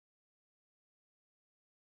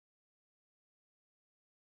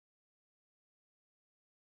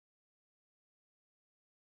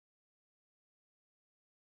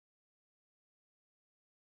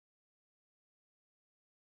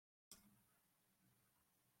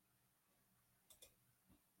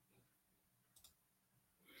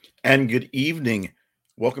And good evening.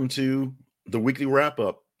 Welcome to the weekly wrap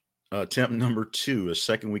up, attempt number two, a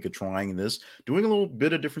second week of trying this, doing a little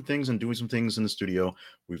bit of different things and doing some things in the studio.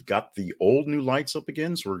 We've got the old new lights up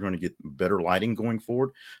again, so we're going to get better lighting going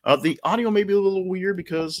forward. The audio may be a little weird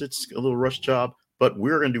because it's a little rush job, but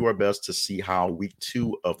we're going to do our best to see how week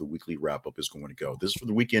two of the weekly wrap up is going to go. This is for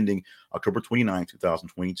the week ending October 29th,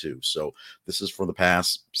 2022. So this is for the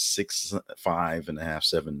past 5.5,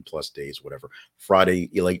 7+ days, whatever.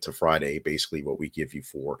 Friday, late to Friday, basically what we give you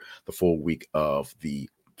for the full week of the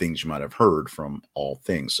things you might have heard from all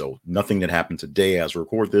things. So nothing that happened today as we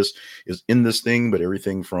record this is in this thing, but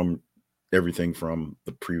everything from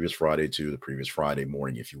the previous Friday to the previous Friday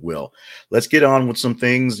morning, if you will. Let's get on with some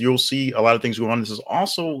things. You'll see a lot of things going on. This is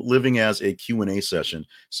also living as a Q&A session,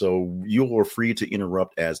 so you are free to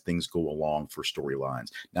interrupt as things go along for storylines.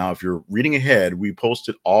 Now, if you're reading ahead, we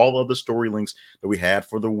posted all of the story links that we had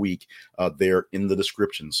for the week there in the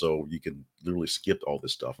description, so you can literally skip all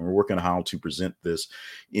this stuff. And we're working on how to present this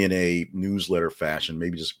in a newsletter fashion,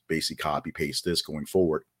 maybe just basic copy paste this going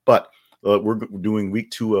forward. But we're doing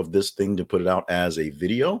week two of this thing to put it out as a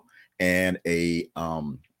video and a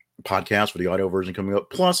podcast for the audio version coming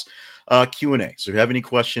up, plus Q&A. So if you have any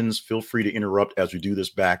questions, feel free to interrupt as we do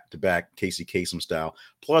this back to back Casey Kasem style,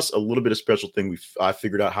 plus a little bit of special thing. I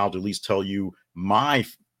figured out how to at least tell you my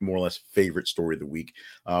more or less favorite story of the week.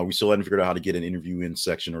 We still haven't figured out how to get an interview in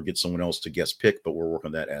section or get someone else to guest pick, but we're working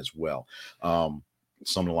on that as well.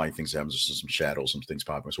 Some of the light things happen. There's some shadows, some things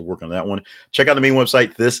popping. So work on that one. Check out the main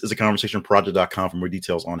website. This is a conversationproject.com for more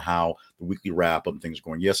details on how the weekly wrap up and things are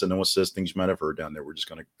going. Yes, I know it says things you might have heard down there. We're just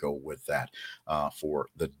going to go with that for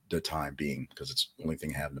the time being because it's the only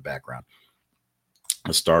thing I have in the background.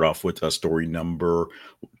 Let's start off with story number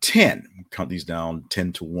 10. Count these down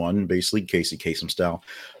 10 to 1, basically, Casey Kasem style.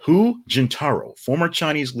 Hu Jintaro, former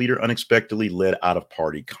Chinese leader, unexpectedly led out of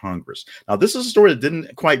party Congress. Now, this is a story that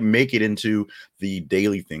didn't quite make it into the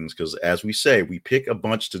daily things because, as we say, we pick a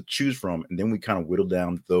bunch to choose from, and then we kind of whittle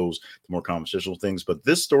down those more conversational things. But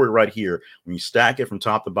this story right here, when you stack it from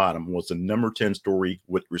top to bottom, was the number 10 story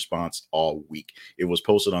with response all week. It was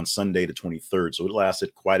posted on Sunday the 23rd, so it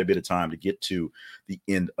lasted quite a bit of time to get to the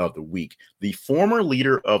end of the week. The former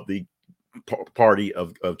leader of the party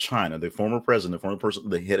of China, the former president, the former person,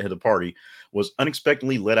 the head of the party, was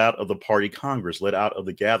unexpectedly let out of the party Congress, let out of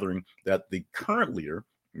the gathering that the um,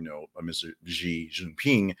 Mr. Xi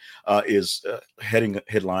Jinping, is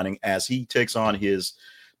headlining as he takes on his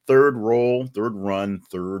third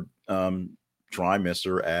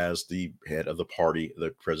trimester as the head of the party,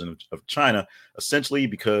 the president of China, essentially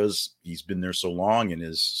because he's been there so long and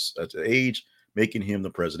is at the age, making him the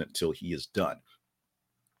president until he is done.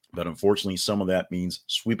 But unfortunately, some of that means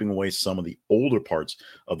sweeping away some of the older parts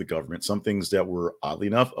of the government, some things that were, oddly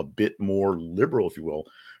enough, a bit more liberal, if you will,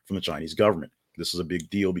 from the Chinese government. This is a big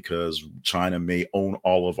deal because China may own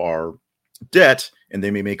all of our debt and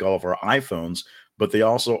they may make all of our iPhones, but they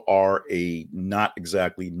also are a not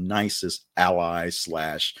exactly nicest ally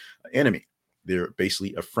slash enemy. They're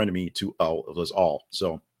basically a frenemy to all of us all.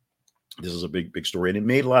 So this is a big story, and it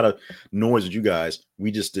made a lot of noise with you guys.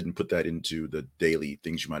 We just didn't put that into the daily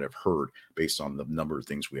things you might have heard based on the number of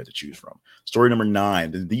things we had to choose from. Story number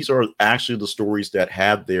 9. These are actually the stories that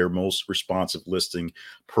had their most responsive listing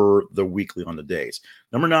per the weekly on the days.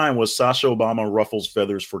 Number 9 was Sasha Obama ruffles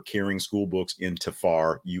feathers for carrying school books in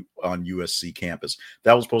Tafar on USC campus.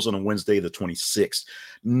 That was posted on Wednesday, the 26th.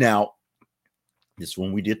 Now, this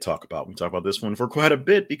one we did talk about. We talked about this one for quite a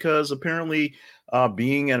bit because apparently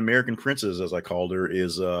being an American princess, as I called her,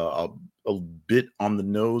 is a bit on the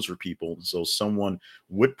nose for people. So someone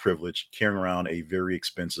with privilege carrying around a very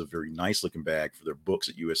expensive, very nice looking bag for their books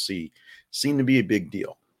at USC seemed to be a big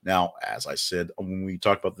deal. Now, as I said, when we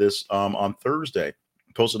talked about this on Thursday,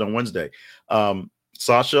 posted on Wednesday,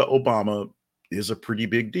 Sasha Obama is a pretty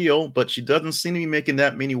big deal, but she doesn't seem to be making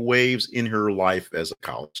that many waves in her life as a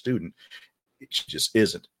college student. She just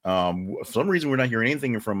isn't. For some reason, we're not hearing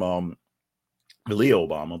anything from Malia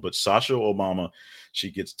Obama, but Sasha Obama,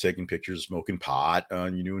 she gets taking pictures, smoking pot,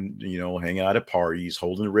 hanging out at parties,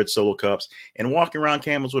 holding the red Solo cups, and walking around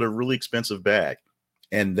campus with a really expensive bag.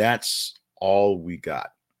 And that's all we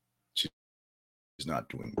got. She's not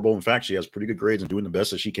doing well. In fact, she has pretty good grades and doing the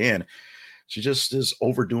best that she can. She just is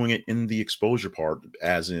overdoing it in the exposure part,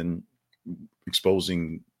 as in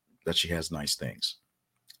exposing that she has nice things.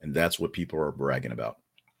 And that's what people are bragging about.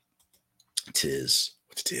 Tis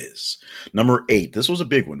It is. Number 8. This was a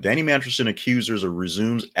big one. Danny Masterson accusers of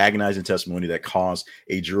resumes agonizing testimony that caused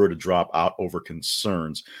a juror to drop out over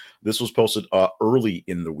concerns. This was posted early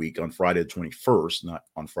in the week on Friday the 21st, not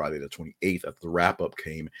on Friday the 28th, after the wrap up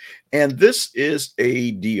came. And this is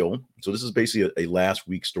a deal. So this is basically a last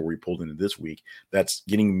week story pulled into this week that's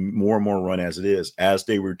getting more and more run as it is. As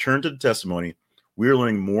they return to the testimony, we're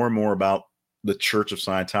learning more and more about the Church of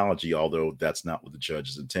Scientology, although that's not what the judge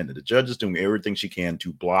is intended. The judge is doing everything she can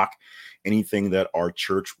to block anything that are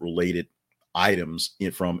church-related items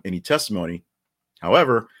from any testimony.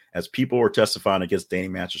 However, as people are testifying against Danny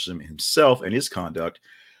Masterson himself and his conduct,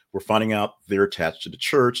 we're finding out they're attached to the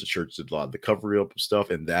church. The church did a lot of the cover-up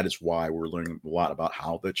stuff, and that is why we're learning a lot about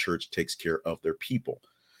how the church takes care of their people.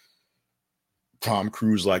 Tom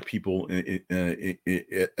Cruise-like people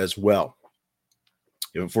as well.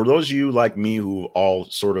 For those of you like me who all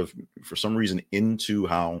sort of, for some reason, into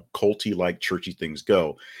how culty-like churchy things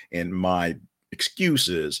go, and my excuse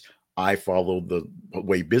is I follow the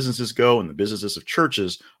way businesses go, and the businesses of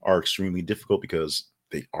churches are extremely difficult because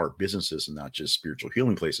they are businesses and not just spiritual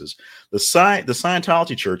healing places. The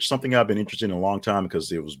Scientology Church, something I've been interested in a long time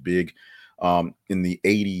because it was big in the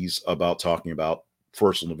 80s about talking about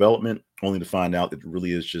personal development, only to find out that it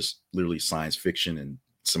really is just literally science fiction and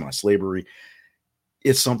semi-slavery.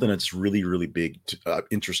 It's something that's really, really big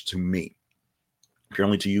interest to me.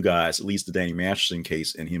 Apparently to you guys, at least the Danny Masterson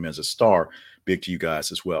case and him as a star, big to you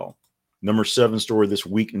guys as well. Number 7 story this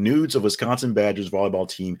week, nudes of Wisconsin Badgers volleyball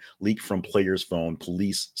team leaked from player's phone,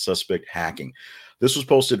 police suspect hacking. This was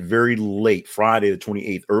posted very late, Friday the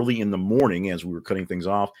 28th, early in the morning as we were cutting things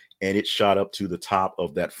off, and it shot up to the top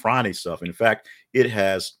of that Friday stuff. In fact, it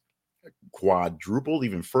has quadrupled,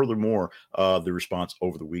 even furthermore, the response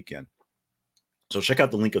over the weekend. So check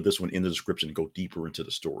out the link of this one in the description to go deeper into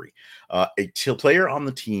the story. A player on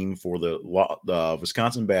the team for the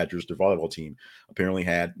Wisconsin Badgers, their volleyball team, apparently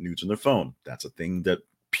had nudes on their phone. That's a thing that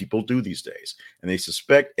people do these days. And they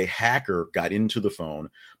suspect a hacker got into the phone,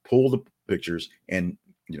 pulled the pictures, and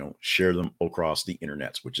share them across the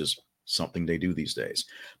internet, which is something they do these days.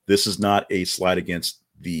 This is not a slight against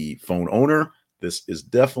the phone owner. This is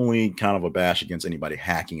definitely kind of a bash against anybody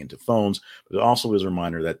hacking into phones, but it also is a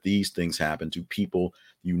reminder that these things happen to people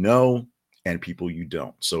you know and people you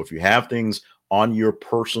don't. So if you have things on your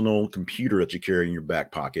personal computer that you carry in your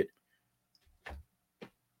back pocket,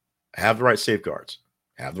 have the right safeguards,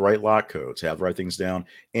 have the right lock codes, have the right things down,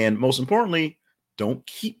 and most importantly, don't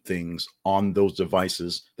keep things on those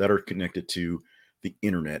devices that are connected to the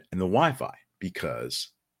internet and the Wi-Fi, because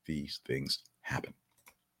these things happen.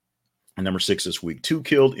 And number 6 this week, 2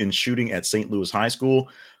 killed in shooting at St. Louis High School,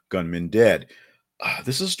 gunman dead.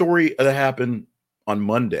 This is a story that happened on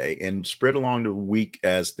Monday and spread along the week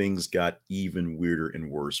as things got even weirder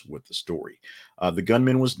and worse with the story. The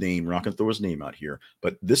gunman was named, we're not going to throw his name out here,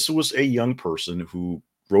 but this was a young person who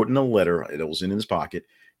wrote in a letter that was in his pocket.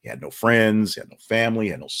 He had no friends, he had no family,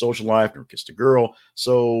 he had no social life, never kissed a girl.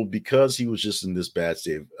 So because he was just in this bad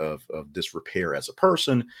state of disrepair as a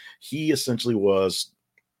person, he essentially was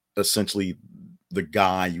the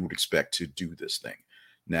guy you would expect to do this thing.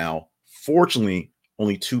 Now, fortunately,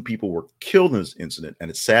 only 2 people were killed in this incident.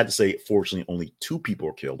 And it's sad to say, fortunately, only 2 people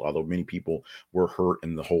were killed, although many people were hurt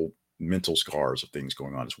and the whole mental scars of things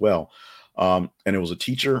going on as well. And it was a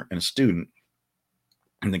teacher and a student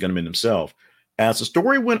and the gunman himself. As the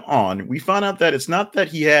story went on, we found out that it's not that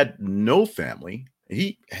he had no family.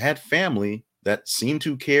 He had family that seemed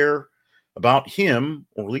to care about him,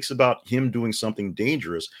 or at least about him doing something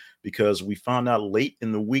dangerous, because we found out late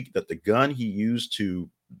in the week that the gun he used to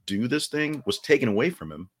do this thing was taken away from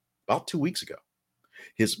him about 2 weeks ago.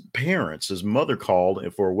 His parents, his mother called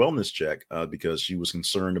for a wellness check because she was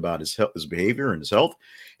concerned about his behavior and his health,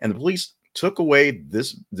 and the police took away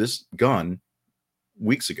this gun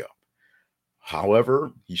weeks ago.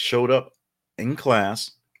 However, he showed up in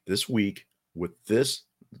class this week with this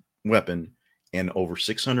weapon and over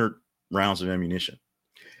 600 rounds of ammunition.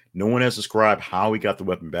 No one has described how he got the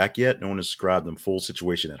weapon back yet. No one has described the full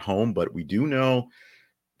situation at home, but we do know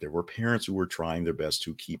there were parents who were trying their best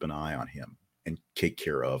to keep an eye on him and take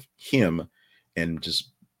care of him and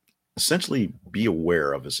just essentially be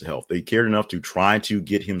aware of his health. They cared enough to try to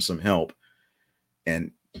get him some help,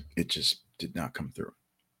 and it just did not come through,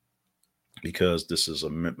 because this is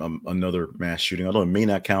another mass shooting, although it may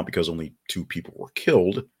not count because only 2 people were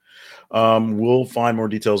killed. We'll find more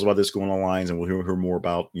details about this going on lines, and we'll hear more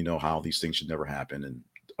about, how these things should never happen and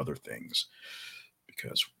other things,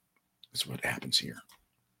 because that's what happens here.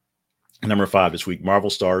 Number 5 this week,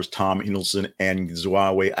 Marvel stars Tom Hiddleston and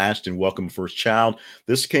Zoe Ashton welcome first child.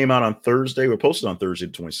 This came out on Thursday. We posted on Thursday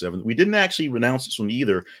the 27th. We didn't actually announce this one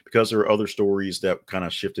either because there are other stories that kind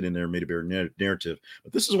of shifted in there and made a better narrative.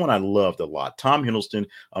 But this is one I loved a lot. Tom Hiddleston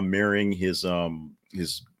marrying his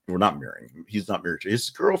we're not marrying. He's not married to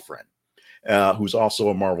his girlfriend, who's also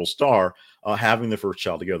a Marvel star, having their first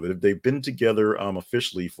child together. They've been together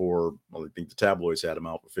officially for, well, I think the tabloids had them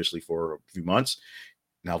out officially for a few months.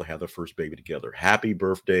 Now they have their first baby together. Happy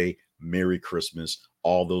birthday, Merry Christmas,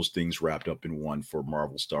 all those things wrapped up in one for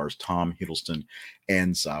Marvel stars Tom Hiddleston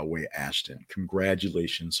and Zoe Ashton.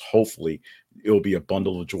 Congratulations. Hopefully, it'll be a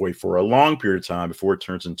bundle of joy for a long period of time before it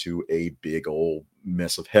turns into a big old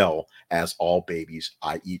mess of hell, as all babies,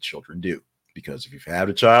 i.e., children, do. Because if you've had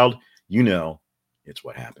a child, you know it's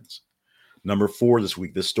what happens. Number 4 this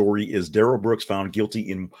week, this story is Darrell Brooks found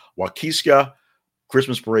guilty in Waukesha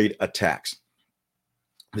Christmas parade attacks.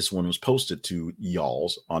 This one was posted to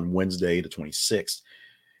y'all's on Wednesday, the 26th.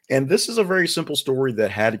 And this is a very simple story that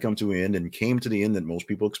had to come to an end and came to the end that most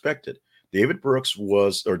people expected. Darrell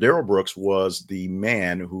Brooks was the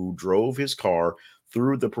man who drove his car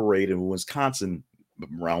through the parade in Wisconsin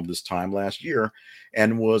around this time last year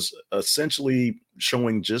and was essentially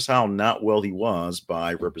showing just how not well he was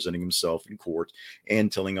by representing himself in court and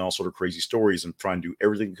telling all sort of crazy stories and trying to do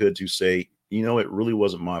everything he could to say, it really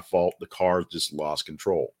wasn't my fault. The car just lost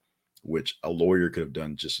control, which a lawyer could have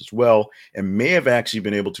done just as well and may have actually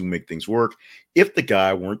been able to make things work if the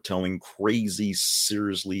guy weren't telling crazy,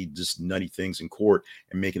 seriously, just nutty things in court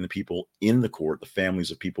and making the people in the court, the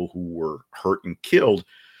families of people who were hurt and killed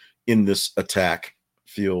in this attack,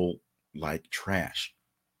 feel like trash.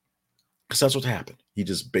 Because that's what happened. He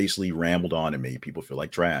just basically rambled on and made people feel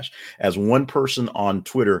like trash. As one person on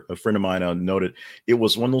Twitter, a friend of mine, noted, it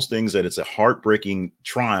was one of those things that it's a heartbreaking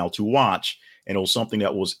trial to watch. And it was something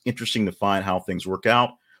that was interesting to find how things work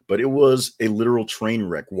out. But it was a literal train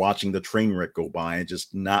wreck, watching the train wreck go by and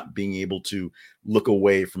just not being able to look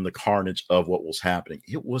away from the carnage of what was happening.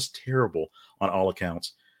 It was terrible on all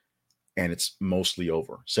accounts. And it's mostly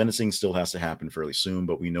over. Sentencing still has to happen fairly soon,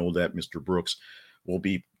 but we know that Mr. Brooks will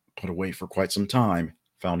be put away for quite some time,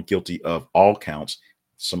 found guilty of all counts,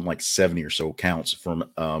 some like 70 or so counts from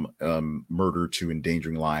murder to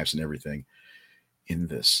endangering lives and everything in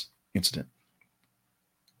this incident.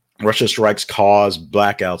 Russia strikes cause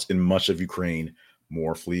blackouts in much of Ukraine.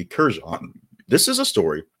 More flee Kherson. This is a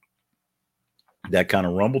story that kind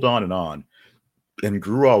of rumbled on and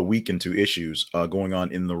grew all week into issues going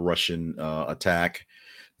on in the Russian attack,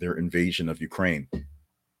 their invasion of Ukraine.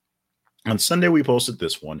 On Sunday, we posted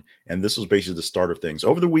this one, and this was basically the start of things.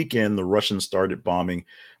 Over the weekend, the Russians started bombing,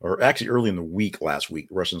 or actually early in the week last week,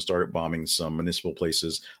 Russians started bombing some municipal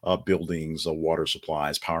places, buildings, water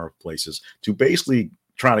supplies, power places, to basically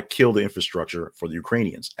try to kill the infrastructure for the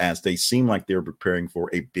Ukrainians, as they seem like they're preparing for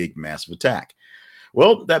a big, massive attack.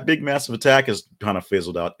 Well, that big, massive attack has kind of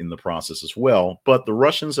fizzled out in the process as well. But the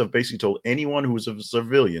Russians have basically told anyone who is a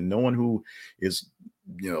civilian, no one who is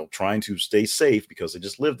trying to stay safe because they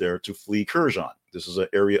just live there, to flee Kherson. This is an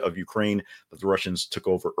area of Ukraine that the Russians took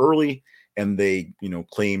over early, and they,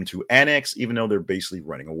 claim to annex, even though they're basically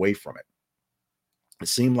running away from it. It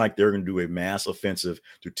seemed like they're going to do a mass offensive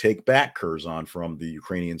to take back Kherson from the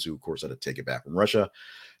Ukrainians, who, of course, had to take it back from Russia.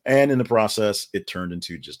 And in the process, it turned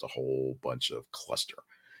into just a whole bunch of cluster.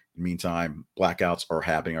 In the meantime, blackouts are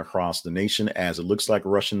happening across the nation as it looks like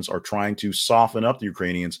Russians are trying to soften up the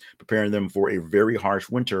Ukrainians, preparing them for a very harsh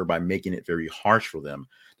winter by making it very harsh for them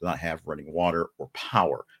to not have running water or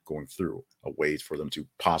power going through, a way for them to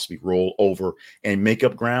possibly roll over and make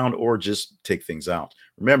up ground or just take things out.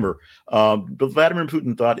 Remember, but Vladimir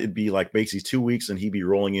Putin thought it'd be like basically 2 weeks and he'd be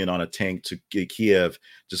rolling in on a tank to Kiev,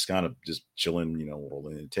 just kind of just chilling,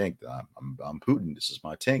 rolling in a tank. I'm Putin. This is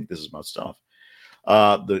my tank. This is my stuff.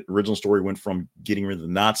 The original story went from getting rid of the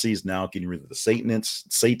Nazis, now getting rid of the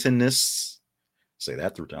Satanists. Say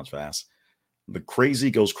that 3 times fast. The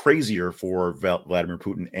crazy goes crazier for Vladimir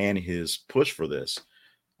Putin and his push for this.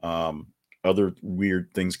 Other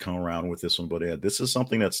weird things come around with this one, but this is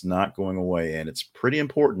something that's not going away, and it's pretty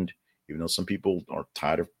important, even though some people are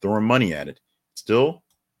tired of throwing money at it. It's still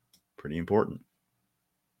pretty important.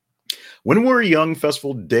 When We're Young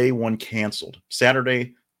Festival Day 1 canceled.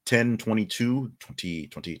 Saturday,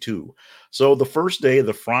 10/22/2022. So the first day,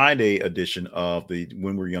 the Friday edition of the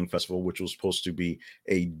When We're Young Festival, which was supposed to be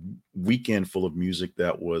a weekend full of music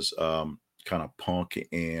that was kind of punk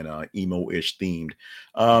and emo-ish themed,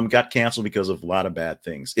 got canceled because of a lot of bad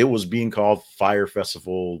things. It was being called Fire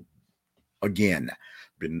Festival again.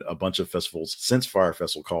 been a bunch of festivals since Fire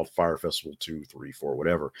Festival called Fire Festival 2, 3, 4,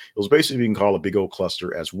 whatever. It was basically being called a big old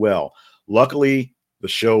cluster as well. Luckily, the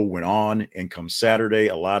show went on, and come Saturday,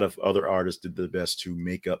 a lot of other artists did their best to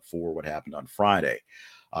make up for what happened on Friday.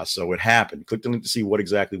 So it happened. Click the link to see what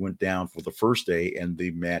exactly went down for the first day and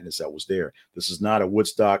the madness that was there. This is not a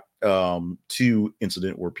Woodstock 2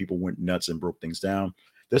 incident where people went nuts and broke things down.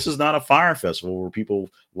 This is not a fire festival where people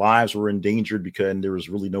lives were endangered because there was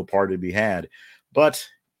really no party to be had, but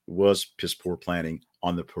it was piss poor planning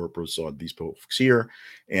on the purpose of these folks here,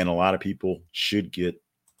 and a lot of people should get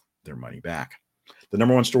their money back. The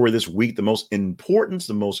number one story this week, the most important,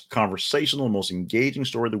 the most conversational, the most engaging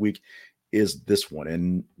story of the week is this one.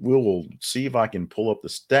 And we'll see if I can pull up the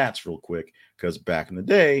stats real quick, because back in the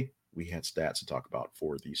day, we had stats to talk about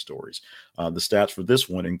for these stories. The stats for this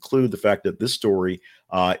one include the fact that this story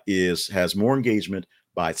has more engagement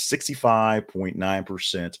by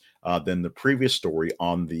 65.9% than the previous story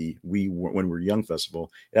on the When We Were Young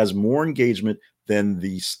Festival. It has more engagement than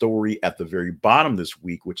the story at the very bottom this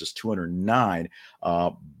week, which is 209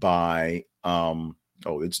 by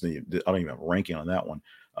it's the I don't even have a ranking on that one.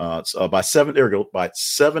 It's by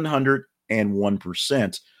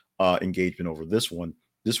 701% engagement over this one.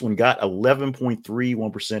 This one got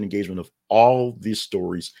 11.31% engagement of all these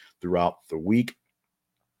stories throughout the week.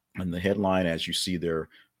 And the headline, as you see there,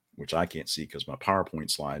 which I can't see because my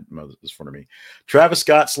PowerPoint slide is in front of me. Travis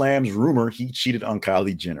Scott slams rumor he cheated on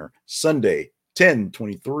Kylie Jenner. Sunday,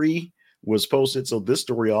 10/23 was posted. So this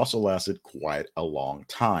story also lasted quite a long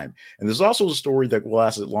time. And there's also a story that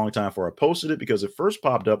lasted a long time before I posted it, because it first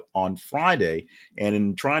popped up on Friday. And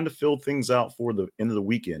in trying to fill things out for the end of the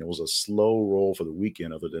weekend, it was a slow roll for the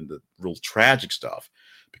weekend other than the real tragic stuff,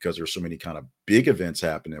 because there's so many kind of big events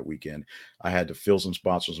happening that weekend. I had to fill some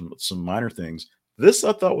spots with some minor things. This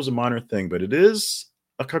I thought was a minor thing, but it is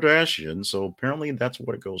a Kardashian, so apparently that's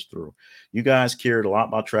what it goes through. You guys cared a lot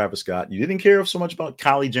about Travis Scott. You didn't care so much about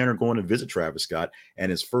Kylie Jenner going to visit Travis Scott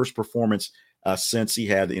and his first performance since he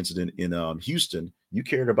had the incident in Houston. You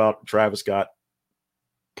cared about Travis Scott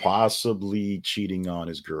possibly cheating on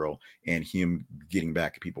his girl and him getting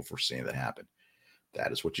back at people for saying that happened.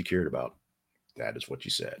 That is what you cared about. That is what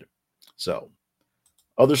you said. So,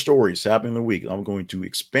 other stories happening in the week. I'm going to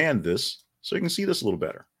expand this so you can see this a little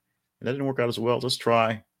better. And that didn't work out as well. Let's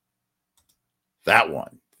try that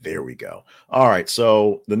one. There we go. All right.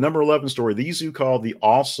 So the number 11 story, these who call the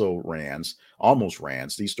almost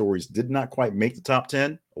rans. These stories did not quite make the top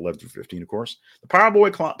 10, 11 through 15, of course. The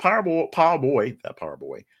Powerball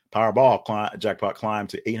jackpot climbed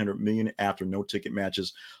to 800 million after no ticket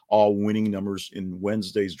matches all winning numbers in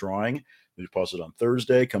Wednesday's drawing. We posted on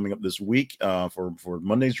Thursday. Coming up this week for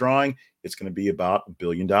Monday's drawing, it's going to be about $1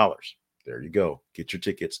 billion. There you go. Get your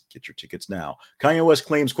tickets. Get your tickets now. Kanye West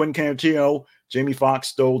claims Quentin Tarantino, Jamie Foxx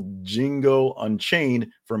stole Django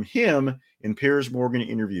Unchained from him in Piers Morgan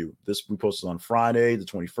interview. This we posted on Friday, the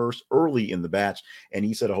 21st, early in the batch. And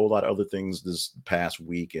he said a whole lot of other things this past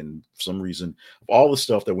week. And for some reason, of all the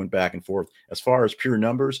stuff that went back and forth, as far as pure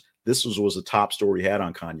numbers, this was the top story he had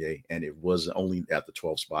on Kanye, and it was only at the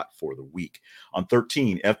 12th spot for the week. On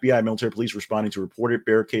 13, FBI military police responding to reported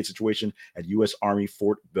barricade situation at U.S. Army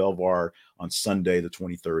Fort Belvoir on Sunday, the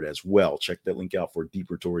 23rd as well. Check that link out for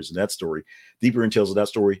deeper stories in that story. Deeper details of that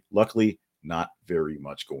story. Luckily, not very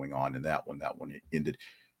much going on in that one. That one ended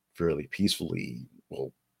fairly peacefully,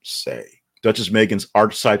 we'll say. Duchess Meghan's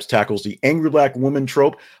archetypes tackles the angry black woman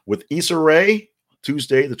trope with Issa Rae.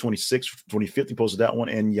 Tuesday, the 26th, 25th, he posted that one,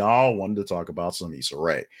 and y'all wanted to talk about some Issa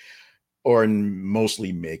Rae, or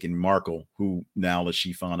mostly Meghan Markle, who now that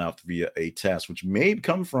she found out via a test, which may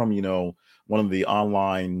come from, one of the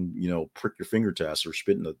online, prick your finger tests or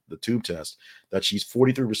spit in the tube test, that she's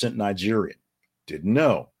 43% Nigerian. Didn't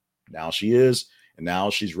know. Now she is, and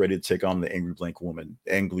now she's ready to take on the angry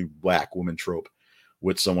black woman trope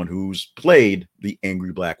with someone who's played the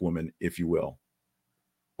angry black woman, if you will.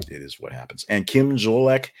 It is what happens. And Kim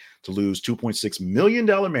Jolek to lose $2.6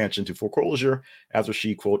 million mansion to foreclosure after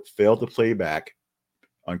she, quote, failed to pay back,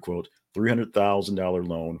 unquote, $300,000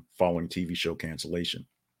 loan following TV show cancellation.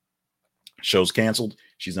 Show's canceled.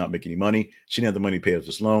 She's not making any money. She didn't have the money to pay off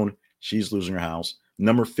this loan. She's losing her house.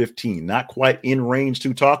 Number 15, not quite in range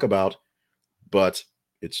to talk about, but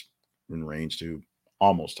it's in range to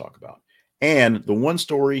almost talk about. And the one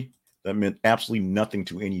story that meant absolutely nothing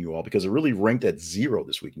to any of you all, because it really ranked at 0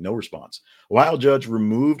 this week. No response. Ohio judge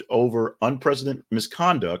removed over unprecedented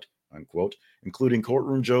misconduct, unquote, including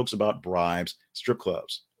courtroom jokes about bribes, strip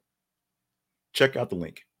clubs. Check out the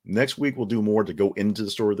link. Next week, we'll do more to go into the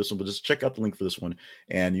story of this one, but just check out the link for this one,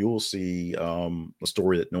 and you will see a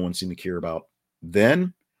story that no one seemed to care about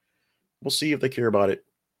then. We'll see if they care about it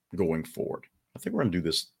going forward. I think we're going to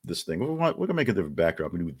do this thing. We're going to make it the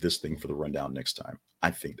backdrop and do this thing for the rundown next time.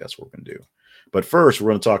 I think that's what we're going to do. But first,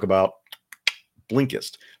 we're going to talk about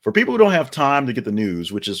Blinkist. For people who don't have time to get the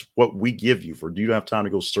news, which is what we give you, for you don't have time to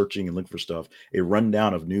go searching and look for stuff, a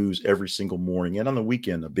rundown of news every single morning and on the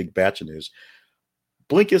weekend, a big batch of news.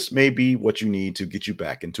 Blinkist may be what you need to get you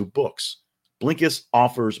back into books. Blinkist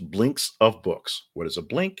offers blinks of books. What is a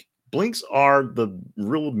blink? Blinks are the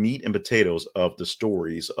real meat and potatoes of the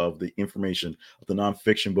stories, of the information, of the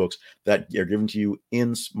nonfiction books that are given to you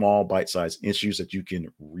in small bite-sized issues that you can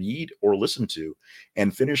read or listen to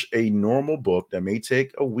and finish a normal book that may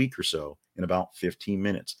take a week or so in about 15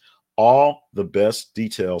 minutes. All the best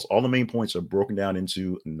details, all the main points are broken down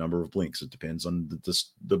into a number of blinks. It depends on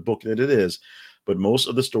the book that it is, but most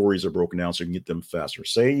of the stories are broken down so you can get them faster.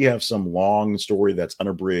 Say you have some long story that's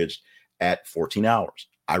unabridged at 14 hours.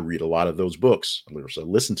 I read a lot of those books. So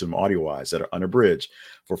listen to them audio-wise that are unabridged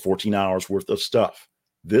for 14 hours worth of stuff.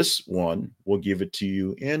 This one will give it to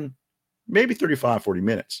you in maybe 35, 40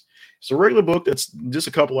 minutes. It's a regular book that's just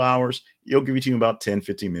a couple hours. It'll give it to you in about 10,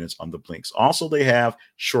 15 minutes on the blinks. Also, they have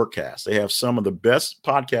shortcasts. They have some of the best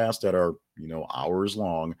podcasts that are, hours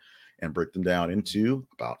long and break them down into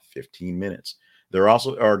about 15 minutes. There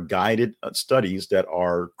also are guided studies that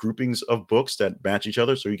are groupings of books that match each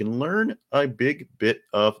other, so you can learn a big bit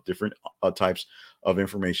of different types of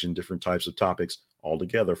information, different types of topics all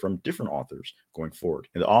together from different authors going forward.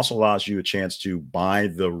 It also allows you a chance to buy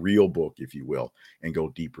the real book, if you will, and go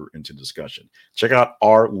deeper into discussion. Check out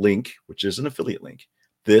our link, which is an affiliate link.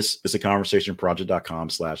 This is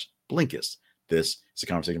theconversationproject.com/Blinkist. This is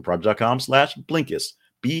theconversationproject.com/Blinkist.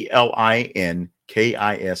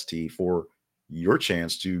 BLINKIST for your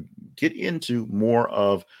chance to get into more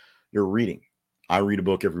of your reading. I read a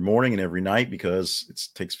book every morning and every night because it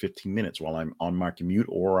takes 15 minutes while I'm on my commute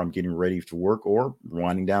or I'm getting ready to work or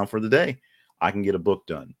winding down for the day. I can get a book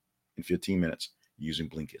done in 15 minutes using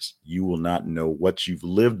Blinkist. You will not know what you've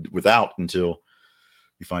lived without until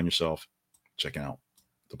you find yourself checking out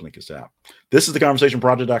the Blinkist app. This is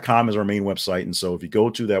theconversationproject.com is our main website. And so if you go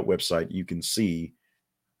to that website, you can see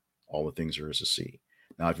all the things there is to see.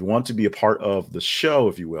 Now, if you want to be a part of the show,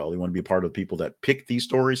 if you will, you want to be a part of the people that pick these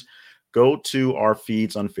stories, go to our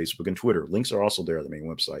feeds on Facebook and Twitter. Links are also there at the main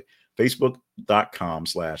website,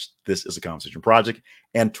 facebook.com/This Is a Conversation Project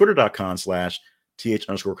and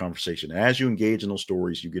twitter.com/th_conversation. As you engage in those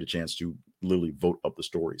stories, you get a chance to literally vote up the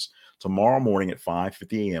stories. Tomorrow morning at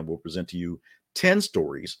 5:50 a.m., we'll present to you 10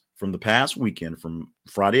 stories from the past weekend, from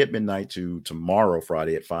Friday at midnight to tomorrow,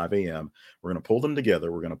 Friday at 5 a.m. We're going to pull them together.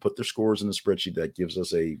 We're going to put their scores in the spreadsheet that gives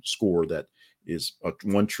us a score that is a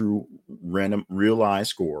one true random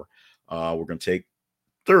realized score. We're going to take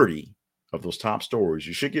 30 of those top stories.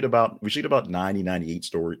 We should get about 90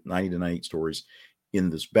 to 98 stories in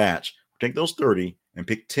this batch. We'll take those 30 and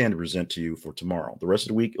pick 10 to present to you for tomorrow. The rest of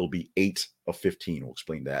the week, it'll be 8 of 15. We'll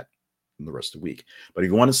explain that in the rest of the week. But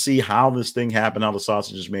if you want to see how this thing happened, how the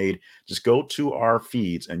sausage is made, just go to our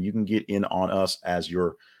feeds and you can get in on us as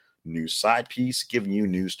your news side piece, giving you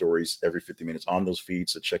news stories every 50 minutes on those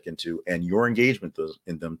feeds to check into. And your engagement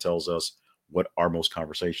in them tells us what are most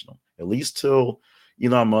conversational, at least till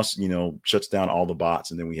Elon Musk, shuts down all the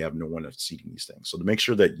bots and then we have no one seeding these things. So to make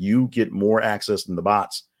sure that you get more access than the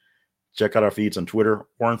bots, check out our feeds on Twitter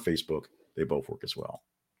or on Facebook. They both work as well.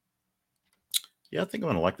 Yeah, I think I'm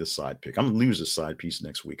going to like this side pick. I'm going to lose this side piece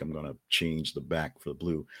next week. I'm going to change the back for the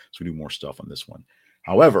blue so we do more stuff on this one.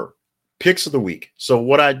 However, picks of the week. So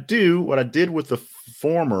what I did with the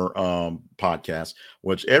former podcast,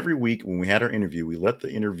 which every week when we had our interview, we let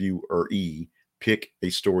the interviewer pick a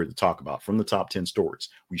story to talk about from the top 10 stories.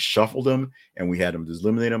 We shuffled them and we had them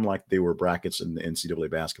eliminate them like they were brackets in the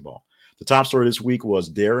NCAA basketball. The top story this week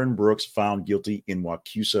was Darren Brooks found guilty in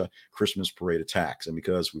Waukeesa Christmas parade attacks. And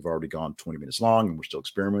because we've already gone 20 minutes long and we're still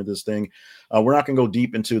experimenting with this thing, we're not going to go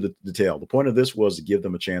deep into the detail. The point of this was to give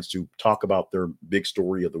them a chance to talk about their big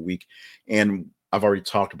story of the week. And I've already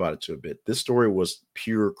talked about it to a bit. This story was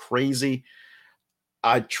pure crazy.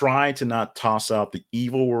 I try to not toss out the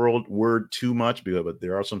evil word too much, but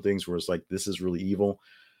there are some things where it's like, this is really evil.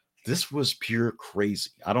 This was pure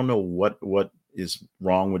crazy. I don't know what is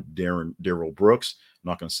wrong with Darrell Brooks. I'm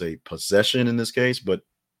not going to say possession in this case, but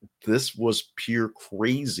this was pure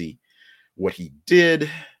crazy. What he did,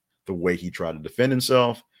 the way he tried to defend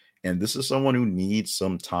himself. And this is someone who needs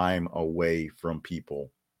some time away from people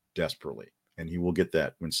desperately. And he will get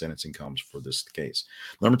that when sentencing comes for this case.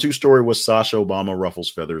 Number 2 story was Sasha Obama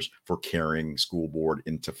ruffles feathers for carrying school board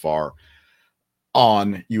into Tafar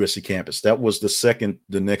on USC campus. That was the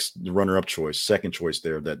runner-up choice, second choice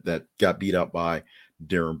there that got beat up by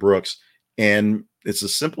Darren Brooks. And It's a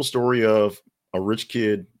simple story of a rich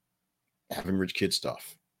kid having rich kid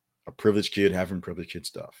stuff, a privileged kid having privileged kid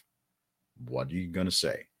stuff. What are you gonna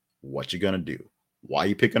say? What you gonna do? Why are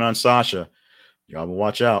you picking on Sasha? Y'all will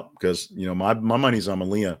watch out because my money's on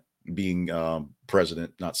Malia being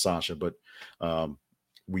president, not Sasha, but um,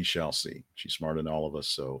 we shall see. She's smarter than all of us,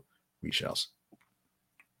 so we shall see.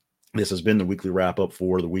 This has been the weekly wrap up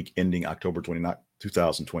for the week ending October 29th,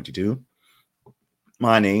 2022.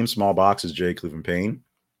 My name, small box, is Jay Cleveland Payne.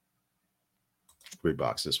 Big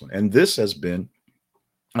box, this one. And this has been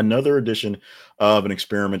another edition of an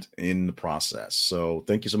experiment in the process. So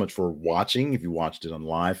thank you so much for watching. If you watched it on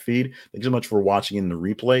live feed, thank you so much for watching in the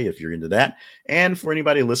replay if you're into that. And for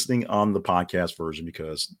anybody listening on the podcast version,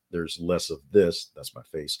 because there's less of this, that's my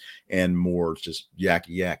face, and more just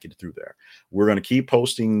yakking through there. We're going to keep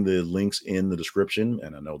posting the links in the description.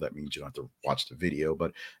 And I know that means you don't have to watch the video,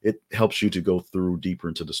 but it helps you to go through deeper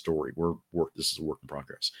into the story. This is a work in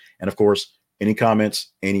progress. And of course, any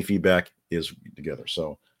comments, any feedback is together.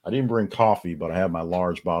 So I didn't bring coffee, but I have my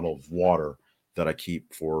large bottle of water that I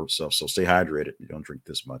keep for self. So stay hydrated. You don't drink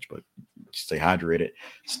this much, but stay hydrated.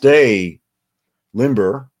 Stay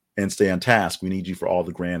limber and stay on task. We need you for all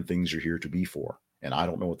the grand things you're here to be for. And I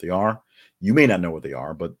don't know what they are. You may not know what they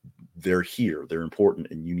are, but they're here. They're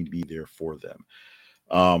important, and you need to be there for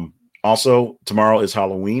them. Also, tomorrow is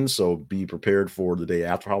Halloween, so be prepared for the day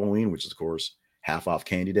after Halloween, which is, of course, half off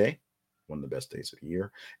candy day. One of the best days of the year.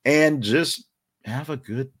 And just have a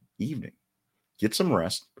good evening. Get some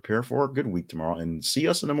rest. Prepare for a good week tomorrow. And see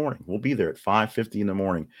us in the morning. We'll be there at 5:50 in the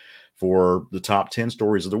morning for the top 10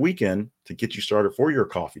 stories of the weekend to get you started for your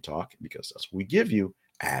coffee talk, because that's what we give you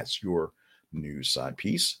as your news side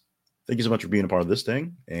piece. Thank you so much for being a part of this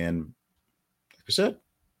thing. And like I said,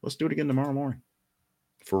 let's do it again tomorrow morning.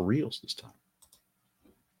 For reals this time.